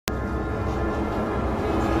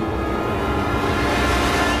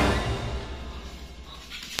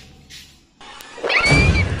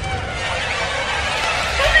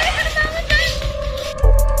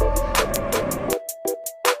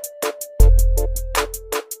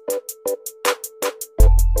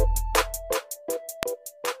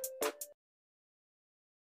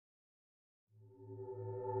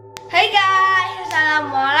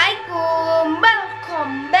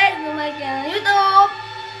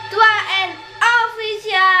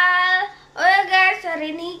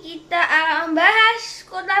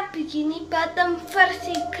bikini bottom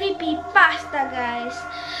versi creepypasta guys.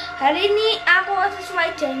 Hari ini aku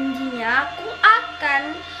sesuai janjinya, aku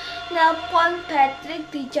akan nelpon Patrick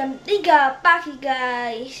di jam 3 pagi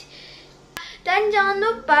guys. Dan jangan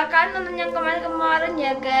lupa kan nonton yang kemarin-kemarin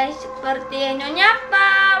ya guys, seperti Nyonya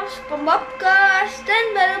Paus, SpongeBob Girls, dan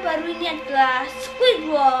baru-baru ini adalah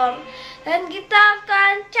Squidward. Dan kita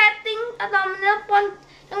akan chatting atau menelpon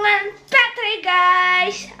dengan Patrick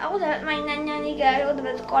guys. Aku dapat mainannya nih guys, aku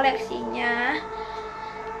dapat koleksinya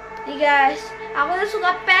nih guys. Aku tuh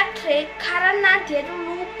suka Patrick karena dia tuh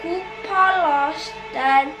lugu, polos,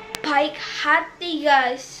 dan baik hati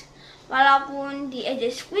guys. Walaupun di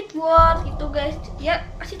ejek Squidward gitu guys, dia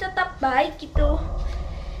masih tetap baik gitu.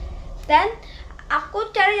 Dan aku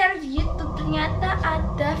cari di YouTube, ternyata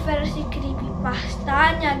ada versi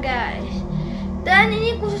creepypastanya guys. Dan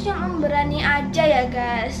ini khusus yang memberani aja ya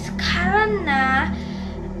guys, karena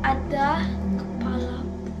ada kepala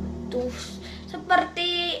putus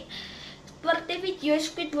seperti video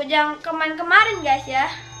Squidward yang kemarin guys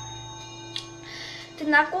ya.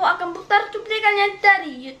 Dan aku akan putar cuplikannya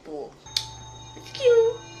dari YouTube. Thank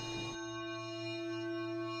you.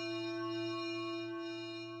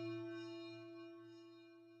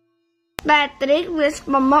 Patrick plus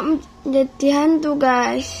mama menjadi hantu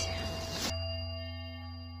guys.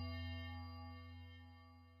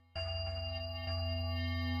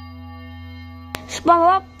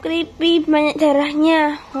 SpongeBob creepy, banyak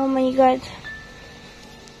darahnya. Oh my god.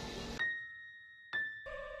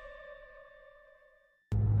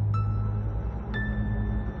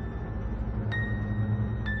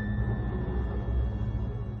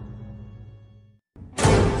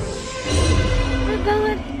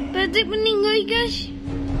 Banget, Patrick meninggal guys.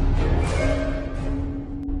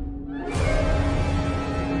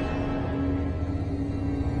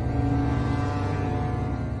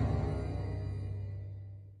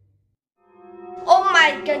 Oh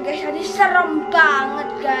my god guys, tadi serem banget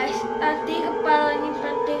guys. Tadi kepalanya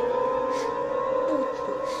Patrick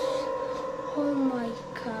putus. Oh my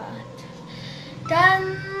god.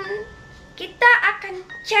 Dan kita akan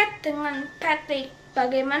chat dengan Patrick.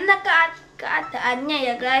 Bagaimana keadaannya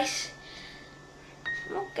ya guys.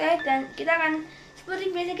 Oke, dan kita akan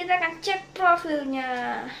seperti biasa kita akan cek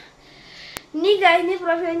profilnya. Ini guys, ini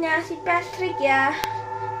profilnya si Patrick ya.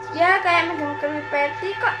 Dia kayak megang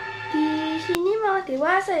Patrick kok di sini malah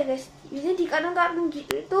dewasa ya guys. Biasanya di kartun-kartun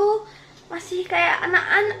gitu itu masih kayak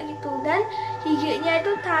anak-anak gitu, dan giginya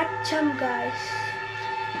itu tajam guys.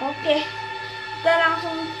 Oke, kita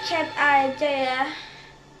langsung chat aja ya.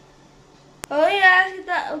 Oh ya,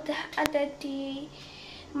 kita udah ada di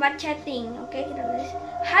tempat chatting. Oke, kita tulis,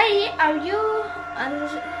 "Hi, are you?"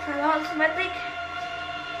 Aduh, salah Patrick.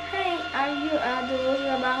 "Hey, are you?" Aduh,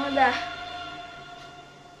 susah banget dah.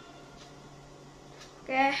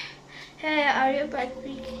 Oke, "Hey, are you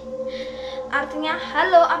Patrick?" Artinya,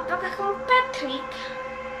 halo, apakah kamu Patrick?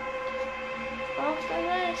 Oke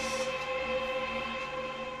guys.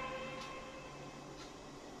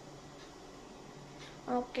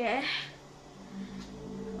 Oke.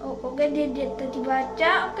 Oke, dia tadi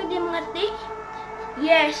baca. Oke, dia mengetik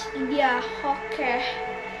yes, dia. Oke.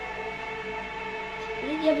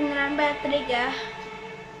 Jadi dia beneran Patrick ya.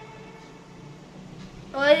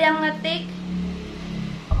 Oh, dia mengetik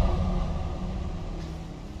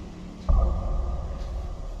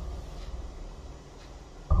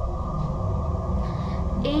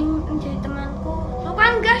ingin menjadi temanku. Tuh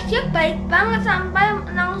kan guys, dia baik banget sampai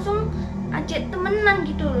langsung ajak temenan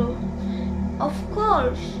gitu loh. Of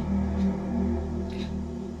course,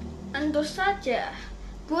 tentu saja.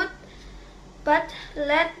 Good, but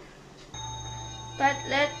let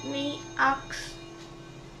me ask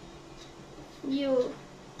you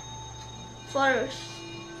first.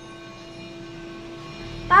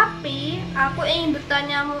 Tapi aku ingin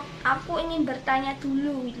bertanya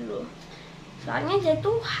dulu gitu loh. Soalnya dia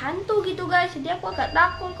tuh hantu gitu guys, jadi aku agak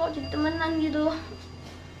takut kalau jadi temenan gitu.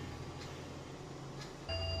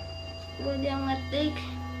 Dia ngetik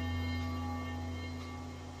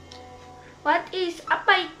what is,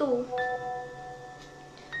 apa itu?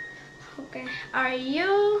 Oke, are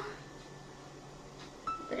you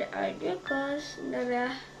guys, bentar ya.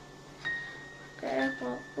 Oke,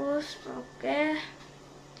 fokus. Oke,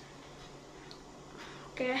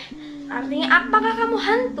 artinya apakah kamu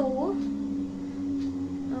hantu?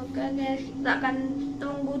 Oke guys, kita akan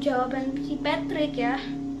tunggu jawaban si Patrick ya.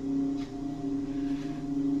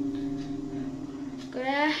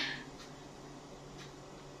 Oke.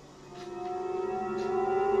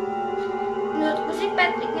 Menurutku sih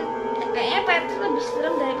Patrick kayaknya Patrick lebih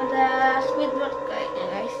serem daripada Squidward kayaknya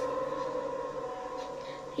guys.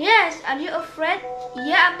 Yes, are you afraid?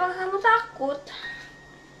 Ya, apa kamu takut?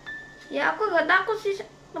 Ya, aku gak takut sih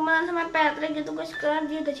temenan sama Patrick gitu guys, karena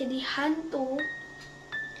dia udah jadi hantu,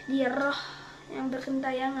 dia roh yang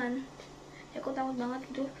berkentayangan. Ya, aku takut banget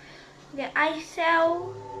gitu. Oke, I saw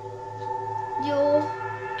you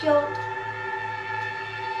killed.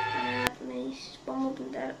 Nih, kamu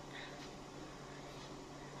bentar.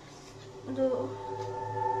 Aduh.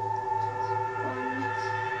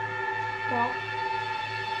 Pop.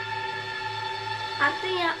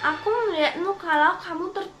 Artinya aku melihatmu kalau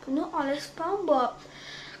kamu terbunuh oleh SpongeBob.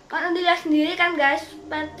 Karena dilihat sendiri kan guys,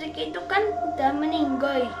 Patrick itu kan udah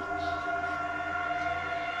meninggal.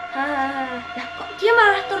 Hahaha. Lah kok dia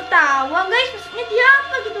malah tertawa guys? Maksudnya dia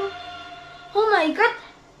apa gitu? Oh my god.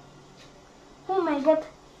 Oh my god.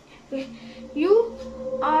 You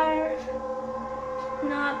are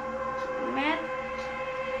not mad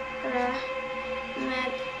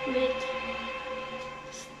with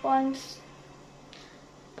SpongeBob?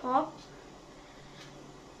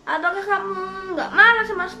 Ataukah kamu nggak marah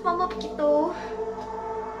sama SpongeBob gitu?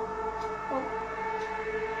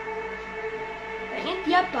 Kayaknya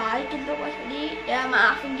dia baik gitu guys, jadi ya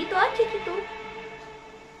maafin gitu aja gitu.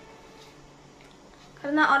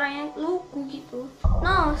 Karena orang yang lugu gitu.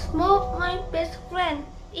 No, SpongeBob my best friend.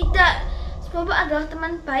 Tidak, SpongeBob adalah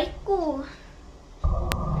teman baikku.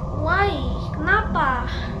 Why? Kenapa?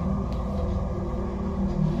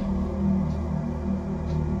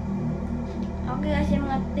 Oke guys, yang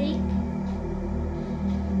mengetik.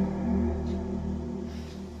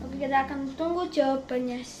 Oke, kita akan tunggu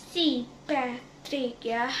jawabannya si Patrick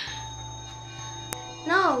ya.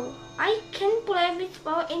 No, I can play with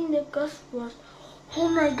power in the ghost world. Oh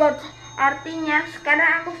my god, artinya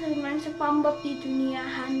sekarang aku sudah main SpongeBob di dunia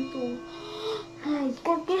hantu. Oh my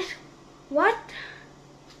god guys, what?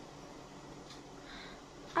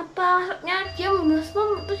 Apa maksudnya dia membunuh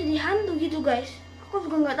SpongeBob itu jadi hantu gitu guys? Aku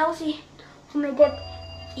juga nggak tahu sih. Oh my god,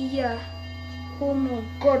 iya. Oh my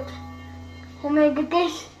god. Oh my god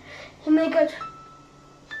guys. Oh my god.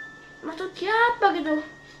 Maksud dia apa gitu?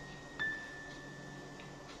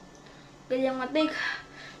 Gak yang ngetik.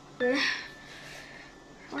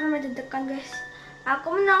 Orang masih deg-degan guys.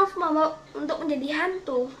 Aku menang SpongeBob untuk menjadi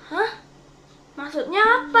hantu. Hah? Maksudnya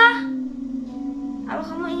apa? Apa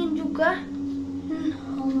kamu ingin juga?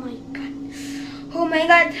 Oh my god. Oh my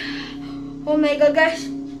god. Oh my god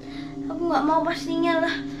guys. Aku nggak mau pastinya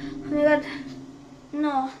lah. Oh my god.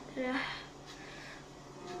 No. Ya.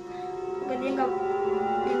 Bukan dia nggak.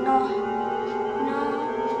 No. No.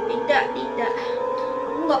 Tidak.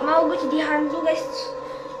 Aku nggak mau gue jadi hantu guys.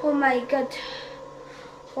 Oh my god.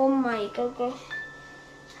 Oh my god guys.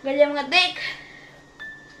 Gak ada yang ngetik.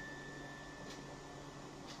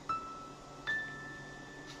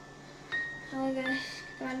 Oke guys,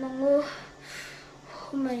 kita akan tunggu.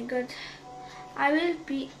 Oh my god. I will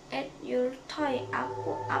be at your toy.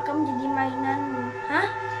 Aku akan menjadi mainanmu. Hah?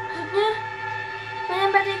 Maksudnya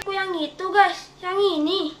mainan Patrickku yang itu guys, yang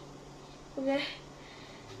ini. Oke.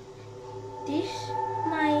 This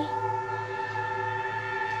my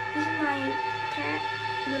cat.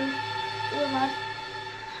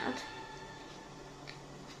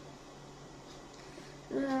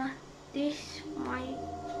 This my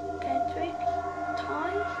Patrick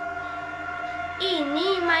toy.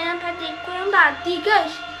 Ini mainan Patrickku yang tadi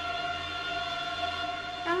guys.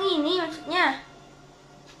 Yang ini maksudnya.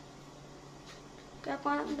 Oke, aku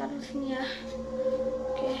akan taruh sini ya.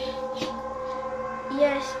 Oke.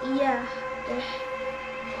 Yes, iya. Oke.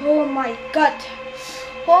 Oh my god.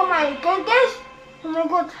 Oh my god guys. Oh my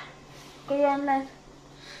god. Kalian lihat.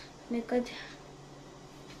 Oh my god.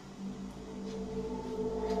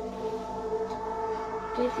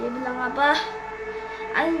 Oke, dia bilang apa?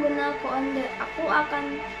 I'm gonna go on there. Aku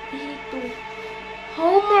akan di situ.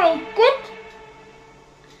 Oh my god.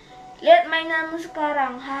 Lihat mainanmu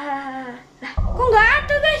sekarang. Hahaha. Lah, kok nggak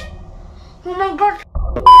ada guys? Oh my god.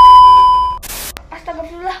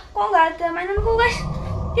 Astagfirullah, kok nggak ada mainanku guys?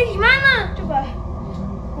 Ya gimana? Coba.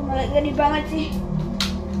 Oh my god, gede banget sih.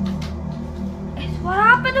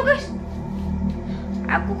 Suara apa tuh guys?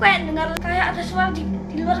 Aku kayak dengar kayak ada suara di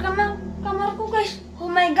luar kamarku guys.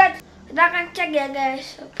 Oh my god. Kita akan cek ya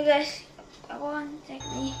guys. Oke guys, aku akan cek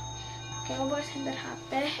nih. Oke, aku buka senter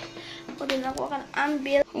HP. Dan aku akan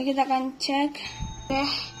ambil. Oke, kita akan cek. Oke.